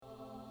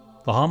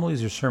The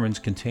homilies or sermons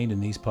contained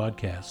in these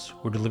podcasts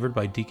were delivered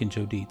by Deacon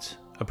Joe Dietz,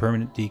 a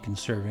permanent deacon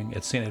serving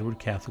at St. Edward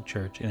Catholic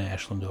Church in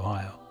Ashland,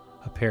 Ohio,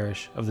 a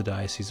parish of the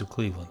Diocese of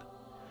Cleveland.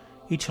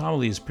 Each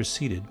homily is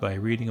preceded by a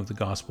reading of the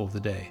Gospel of the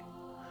day.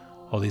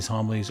 All these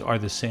homilies are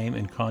the same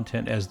in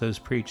content as those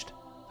preached.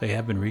 They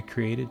have been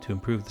recreated to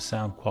improve the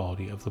sound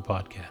quality of the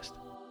podcast.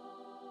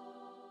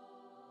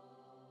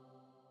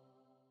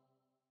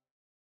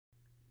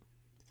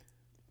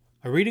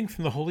 A reading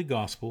from the Holy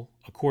Gospel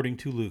according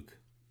to Luke.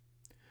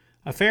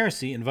 A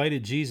Pharisee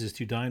invited Jesus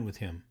to dine with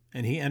him,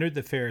 and he entered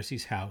the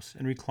Pharisee's house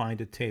and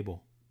reclined at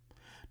table.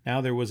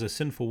 Now there was a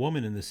sinful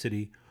woman in the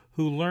city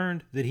who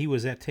learned that he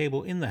was at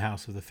table in the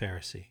house of the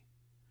Pharisee.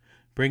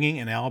 Bringing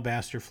an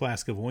alabaster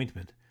flask of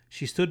ointment,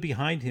 she stood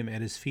behind him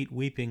at his feet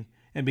weeping,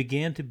 and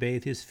began to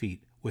bathe his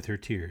feet with her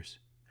tears.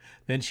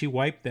 Then she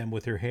wiped them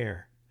with her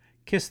hair,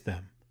 kissed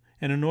them,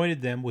 and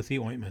anointed them with the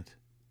ointment.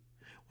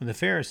 When the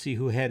Pharisee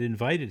who had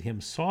invited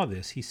him saw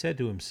this, he said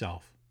to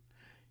himself,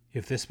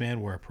 "If this man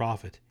were a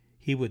prophet,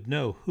 he would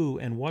know who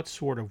and what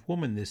sort of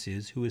woman this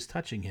is who is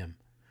touching him,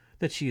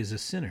 that she is a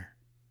sinner."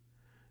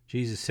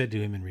 Jesus said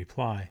to him in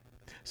reply,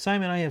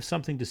 "Simon, I have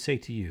something to say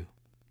to you."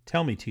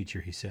 "Tell me,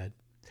 teacher," he said.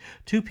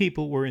 Two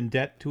people were in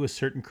debt to a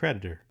certain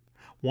creditor.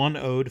 One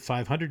owed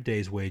 500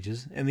 days'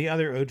 wages, and the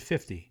other owed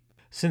 50.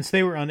 Since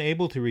they were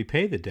unable to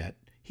repay the debt,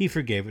 he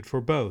forgave it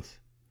for both.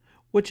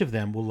 Which of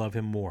them will love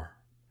him more?"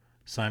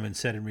 Simon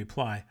said in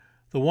reply,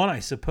 "The one, I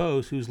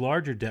suppose, whose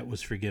larger debt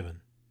was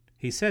forgiven."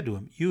 He said to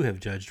him, "You have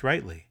judged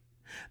rightly."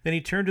 Then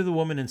he turned to the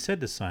woman and said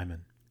to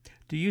Simon,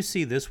 "Do you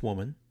see this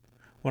woman?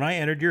 When I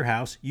entered your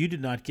house, you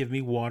did not give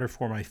me water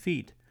for my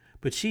feet,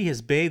 but she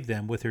has bathed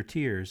them with her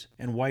tears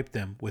and wiped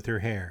them with her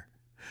hair.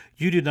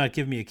 You did not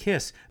give me a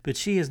kiss, but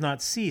she has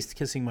not ceased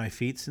kissing my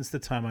feet since the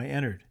time I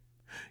entered.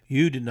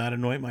 You did not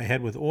anoint my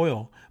head with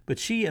oil, but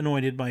she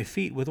anointed my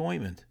feet with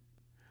ointment.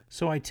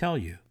 So I tell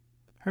you,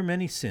 her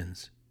many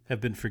sins have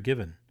been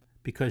forgiven,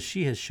 because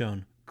she has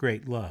shown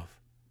great love.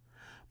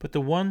 But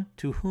the one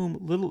to whom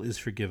little is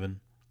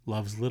forgiven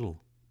loves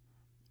little."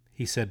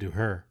 He said to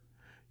her,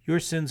 "Your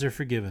sins are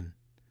forgiven."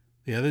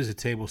 The others at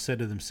table said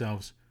to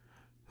themselves,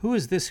 "Who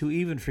is this who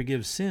even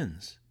forgives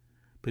sins?"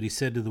 But he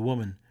said to the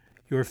woman,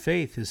 "Your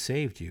faith has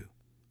saved you.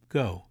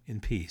 Go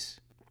in peace."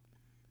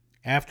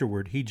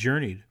 Afterward he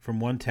journeyed from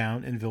one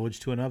town and village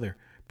to another,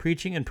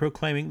 preaching and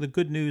proclaiming the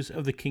good news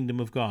of the kingdom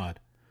of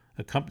God.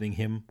 Accompanying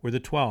him were the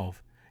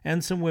 12,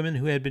 and some women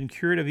who had been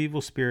cured of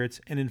evil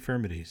spirits and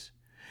infirmities.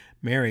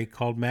 Mary,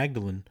 called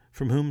Magdalene,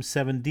 from whom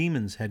 7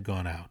 demons had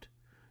gone out.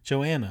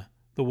 Joanna,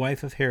 the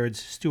wife of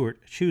Herod's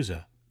steward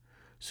Chuza.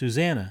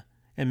 Susanna,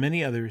 and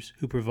many others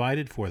who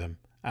provided for them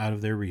out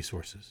of their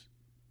resources.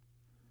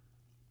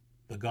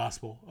 The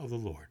Gospel of the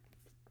Lord.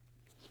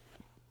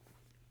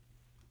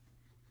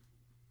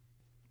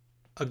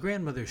 A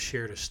grandmother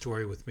shared a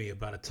story with me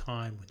about a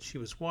time when she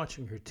was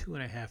watching her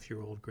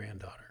 2.5-year-old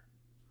granddaughter.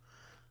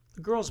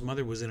 The girl's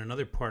mother was in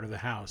another part of the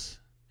house,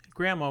 and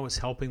Grandma was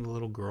helping the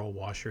little girl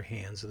wash her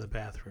hands in the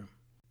bathroom.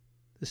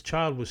 This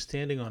child was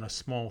standing on a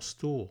small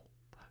stool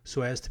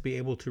so as to be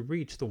able to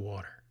reach the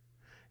water,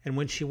 and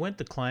when she went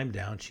to climb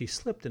down, she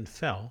slipped and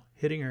fell,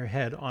 hitting her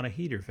head on a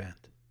heater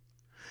vent.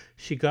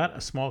 She got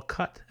a small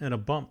cut and a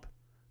bump,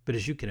 but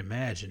as you can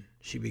imagine,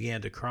 she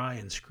began to cry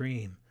and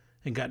scream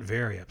and got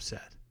very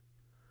upset.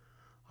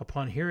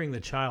 Upon hearing the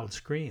child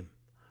scream,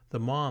 the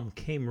mom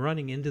came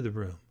running into the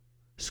room,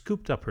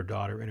 scooped up her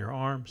daughter in her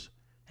arms,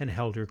 and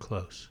held her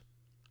close,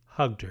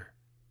 hugged her,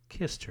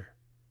 kissed her,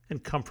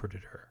 and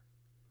comforted her.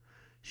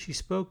 She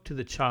spoke to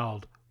the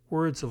child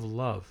words of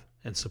love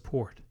and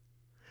support.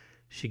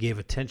 She gave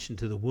attention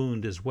to the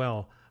wound as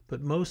well,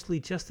 but mostly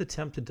just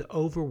attempted to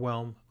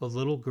overwhelm the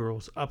little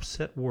girl's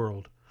upset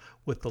world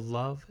with the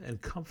love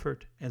and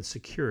comfort and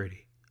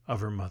security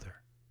of her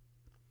mother.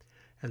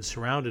 And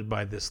surrounded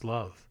by this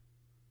love,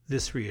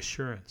 this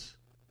reassurance,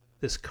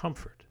 this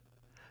comfort,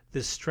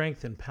 this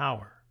strength and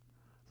power,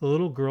 the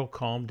little girl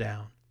calmed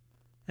down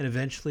and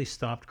eventually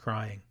stopped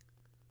crying,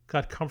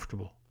 got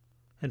comfortable,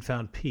 and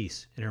found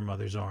peace in her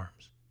mother's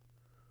arms.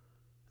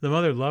 The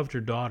mother loved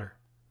her daughter,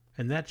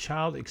 and that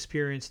child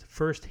experienced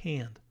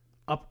firsthand,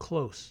 up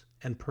close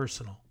and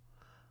personal,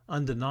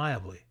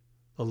 undeniably,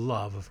 the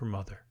love of her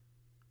mother.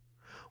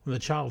 When the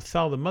child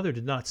fell, the mother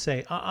did not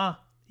say,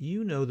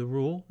 you know the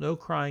rule, no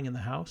crying in the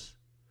house.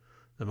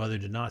 The mother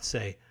did not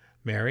say,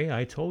 "Mary,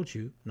 I told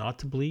you not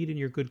to bleed in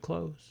your good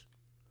clothes."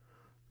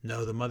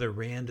 No, the mother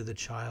ran to the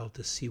child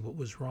to see what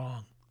was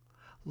wrong,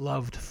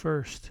 loved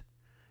first,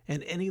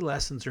 and any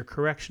lessons or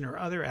correction or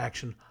other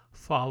action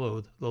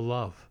followed the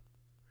love.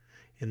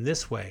 In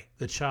this way,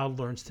 the child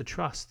learns to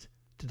trust,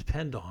 to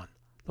depend on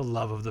the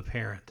love of the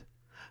parent,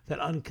 that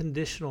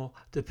unconditional,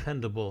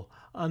 dependable,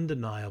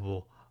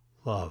 undeniable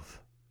love.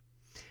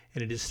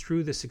 And it is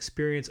through this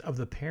experience of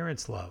the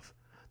parent's love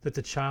that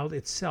the child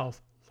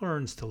itself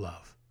learns to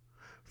love.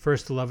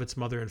 First to love its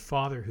mother and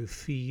father who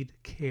feed,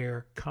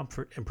 care,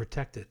 comfort, and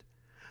protect it.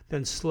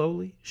 Then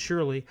slowly,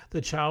 surely,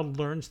 the child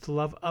learns to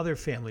love other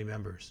family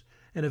members,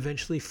 and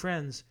eventually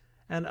friends,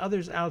 and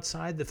others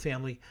outside the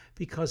family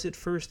because it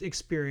first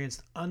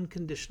experienced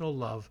unconditional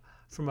love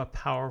from a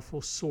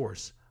powerful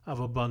source of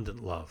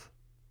abundant love.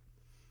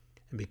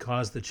 And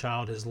because the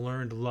child has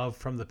learned love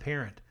from the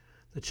parent,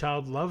 the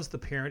child loves the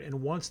parent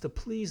and wants to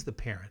please the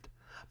parent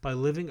by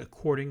living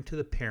according to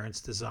the parent's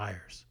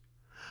desires.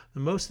 The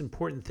most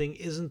important thing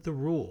isn't the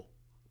rule,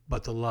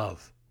 but the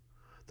love.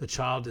 The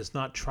child does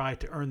not try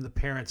to earn the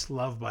parent's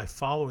love by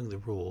following the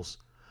rules,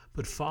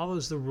 but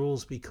follows the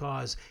rules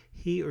because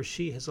he or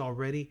she has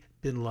already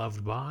been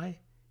loved by,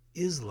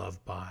 is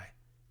loved by,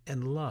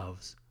 and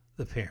loves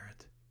the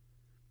parent.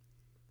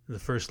 In the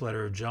first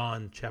letter of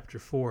John, chapter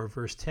 4,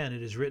 verse 10,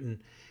 it is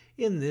written,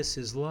 "In this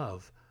is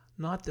love,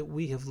 not that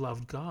we have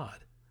loved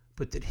God,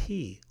 but that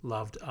He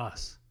loved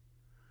us."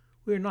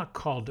 We are not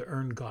called to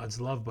earn God's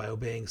love by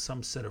obeying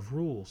some set of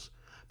rules,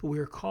 but we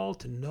are called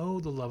to know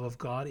the love of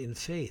God in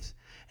faith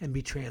and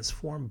be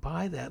transformed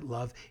by that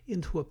love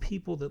into a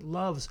people that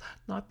loves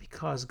not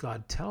because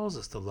God tells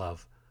us to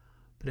love,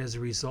 but as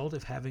a result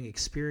of having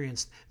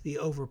experienced the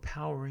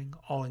overpowering,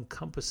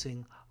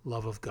 all-encompassing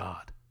love of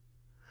God.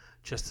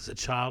 Just as a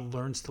child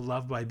learns to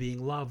love by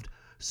being loved,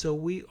 so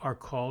we are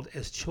called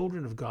as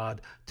children of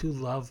God to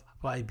love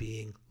by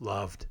being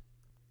loved.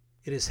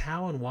 It is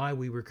how and why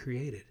we were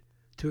created,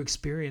 to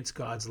experience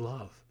God's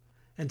love,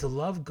 and to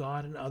love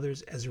God and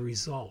others as a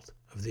result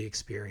of the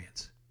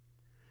experience.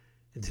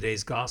 In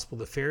today's gospel,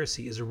 the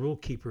Pharisee is a rule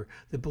keeper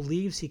that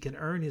believes he can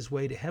earn his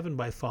way to heaven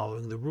by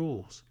following the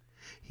rules.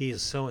 He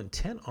is so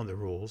intent on the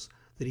rules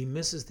that he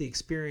misses the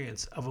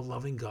experience of a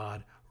loving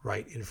God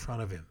right in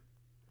front of him.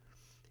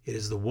 It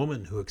is the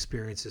woman who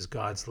experiences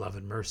God's love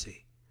and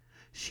mercy.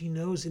 She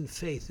knows in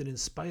faith that in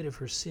spite of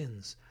her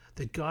sins,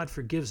 that God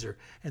forgives her,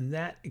 and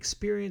that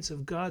experience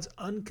of God's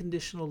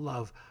unconditional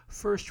love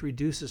first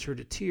reduces her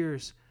to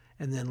tears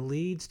and then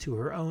leads to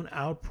her own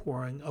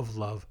outpouring of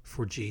love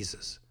for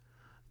Jesus,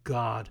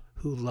 God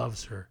who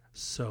loves her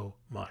so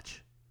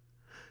much.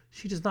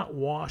 She does not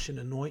wash and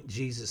anoint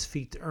Jesus'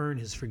 feet to earn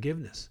his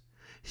forgiveness.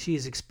 She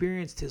has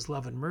experienced his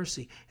love and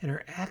mercy, and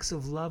her acts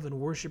of love and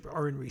worship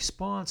are in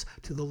response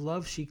to the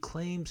love she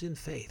claims in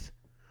faith.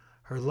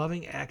 Her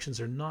loving actions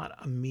are not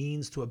a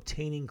means to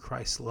obtaining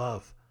Christ's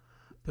love,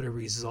 but a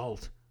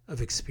result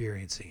of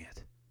experiencing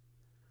it.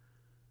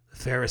 The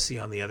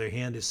Pharisee, on the other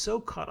hand, is so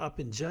caught up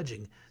in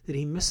judging that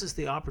he misses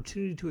the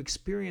opportunity to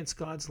experience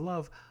God's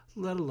love,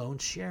 let alone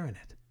share in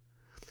it.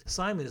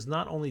 Simon is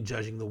not only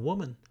judging the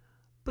woman,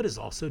 but is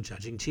also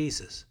judging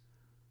Jesus.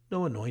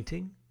 No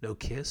anointing, no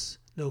kiss,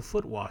 no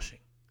foot washing.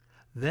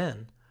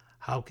 Then,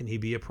 how can he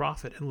be a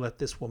prophet and let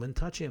this woman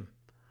touch him?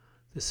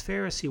 This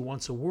Pharisee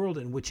wants a world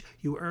in which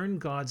you earn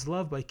God's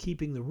love by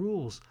keeping the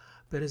rules,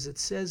 but as it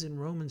says in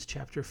Romans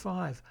chapter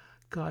 5,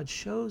 God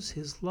shows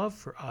his love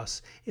for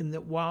us in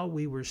that while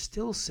we were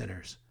still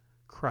sinners,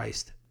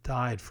 Christ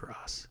died for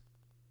us.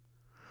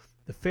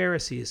 The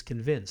Pharisee is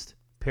convinced,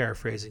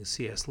 paraphrasing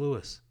C.S.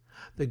 Lewis,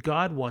 that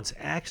God wants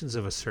actions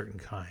of a certain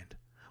kind,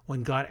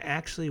 when God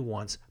actually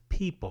wants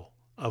people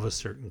of a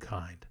certain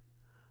kind,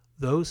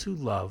 those who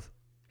love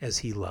as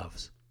he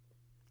loves.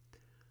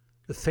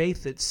 The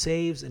faith that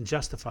saves and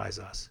justifies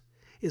us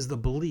is the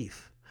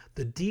belief,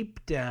 the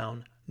deep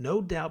down,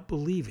 no doubt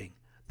believing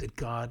that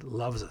God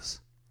loves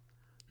us.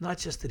 Not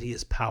just that he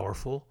is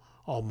powerful,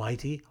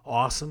 almighty,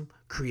 awesome,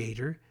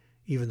 creator,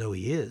 even though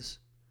he is,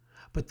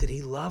 but that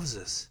he loves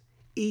us,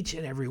 each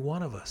and every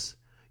one of us,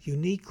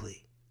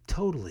 uniquely,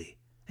 totally,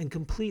 and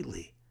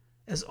completely,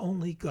 as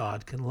only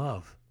God can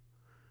love.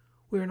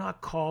 We are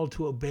not called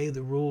to obey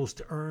the rules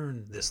to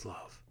earn this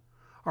love.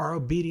 Our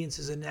obedience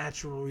is a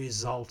natural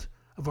result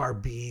of our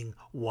being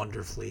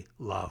wonderfully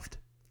loved.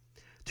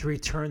 To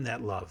return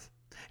that love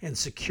and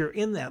secure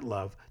in that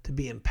love to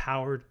be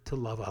empowered to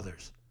love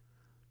others.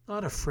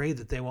 Not afraid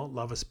that they won't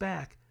love us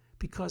back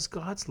because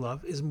God's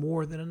love is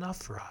more than enough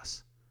for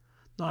us.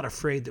 Not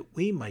afraid that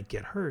we might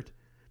get hurt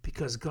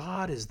because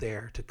God is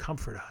there to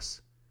comfort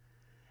us.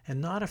 And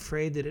not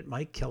afraid that it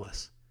might kill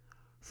us,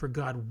 for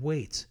God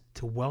waits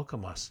to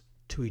welcome us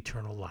to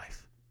eternal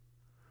life.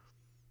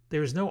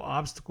 There is no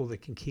obstacle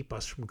that can keep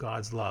us from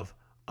God's love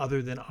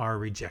other than our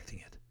rejecting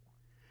it.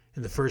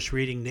 In the first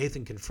reading,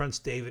 Nathan confronts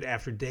David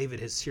after David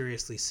has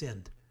seriously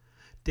sinned.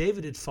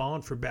 David had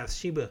fallen for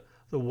Bathsheba,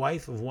 the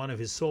wife of one of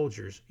his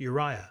soldiers,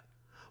 Uriah.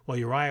 While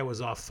Uriah was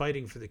off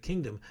fighting for the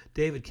kingdom,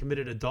 David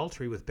committed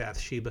adultery with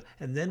Bathsheba,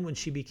 and then when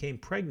she became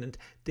pregnant,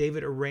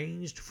 David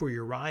arranged for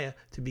Uriah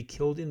to be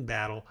killed in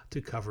battle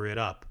to cover it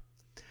up.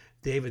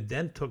 David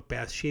then took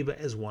Bathsheba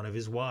as one of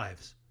his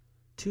wives.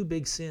 Two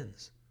big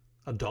sins,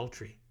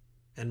 adultery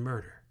and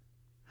murder.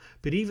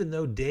 But even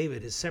though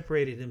David has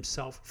separated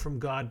himself from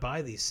God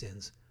by these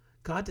sins,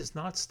 God does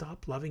not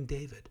stop loving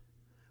David,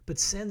 but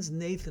sends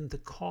Nathan to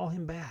call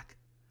him back,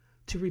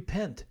 to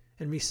repent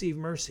and receive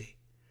mercy,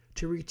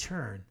 to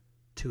return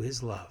to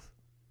his love.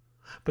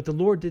 But the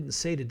Lord didn't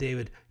say to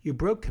David, "You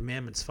broke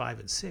commandments 5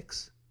 and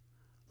 6.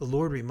 The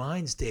Lord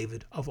reminds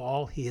David of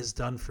all he has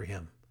done for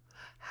him,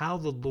 how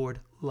the Lord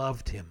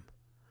loved him.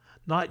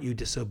 Not you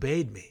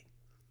disobeyed me,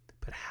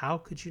 but how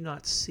could you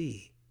not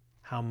see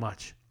how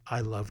much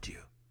I loved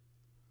you?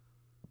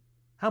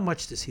 How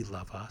much does he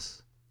love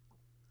us?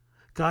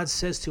 God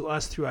says to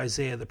us through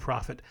Isaiah the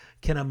prophet,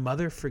 "Can a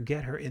mother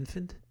forget her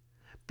infant?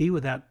 Be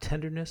without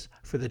tenderness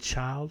for the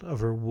child of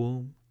her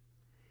womb?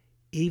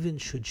 Even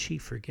should she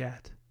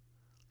forget,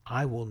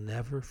 I will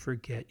never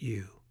forget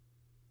you.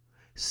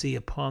 See,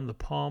 upon the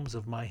palms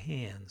of my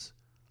hands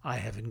I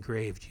have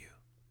engraved you."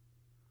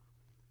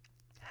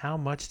 How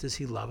much does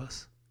he love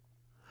us?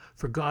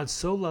 For God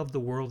so loved the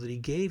world that he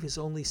gave his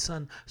only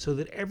Son, so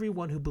that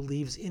everyone who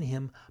believes in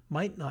him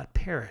might not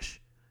perish,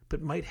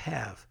 but might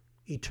have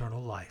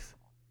eternal life.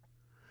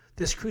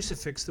 This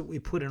crucifix that we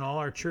put in all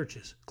our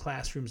churches,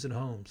 classrooms, and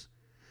homes,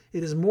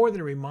 it is more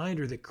than a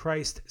reminder that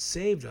Christ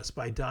saved us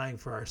by dying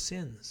for our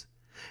sins.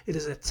 It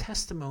is a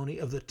testimony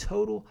of the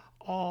total,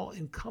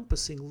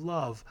 all-encompassing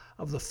love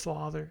of the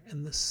Father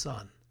and the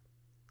Son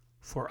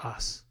for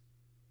us.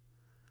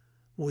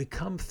 When we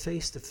come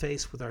face to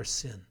face with our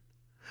sin,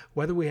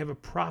 whether we have a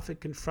prophet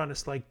confront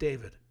us like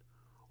David,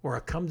 or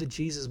a come to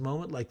Jesus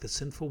moment like the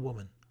sinful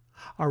woman,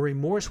 our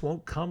remorse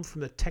won't come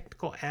from the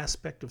technical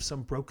aspect of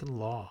some broken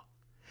law.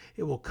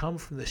 It will come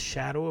from the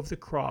shadow of the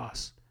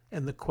cross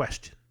and the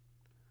question,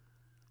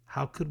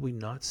 how could we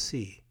not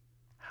see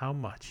how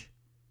much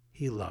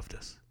he loved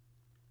us?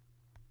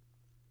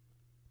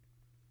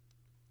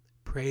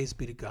 Praise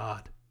be to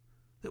God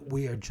that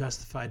we are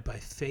justified by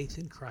faith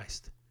in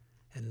Christ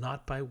and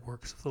not by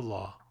works of the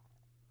law.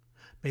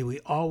 May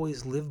we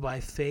always live by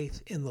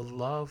faith in the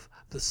love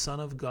the Son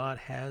of God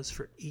has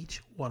for each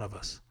one of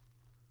us,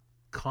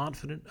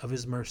 confident of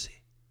his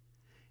mercy,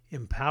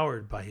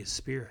 empowered by his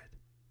Spirit,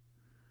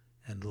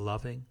 and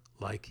loving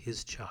like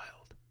his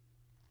child.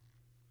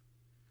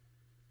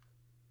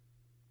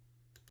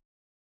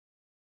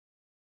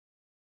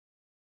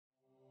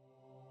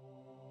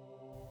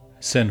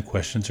 Send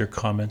questions or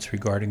comments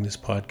regarding this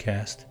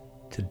podcast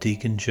to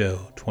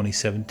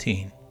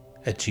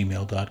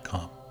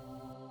deaconjoe2017@gmail.com.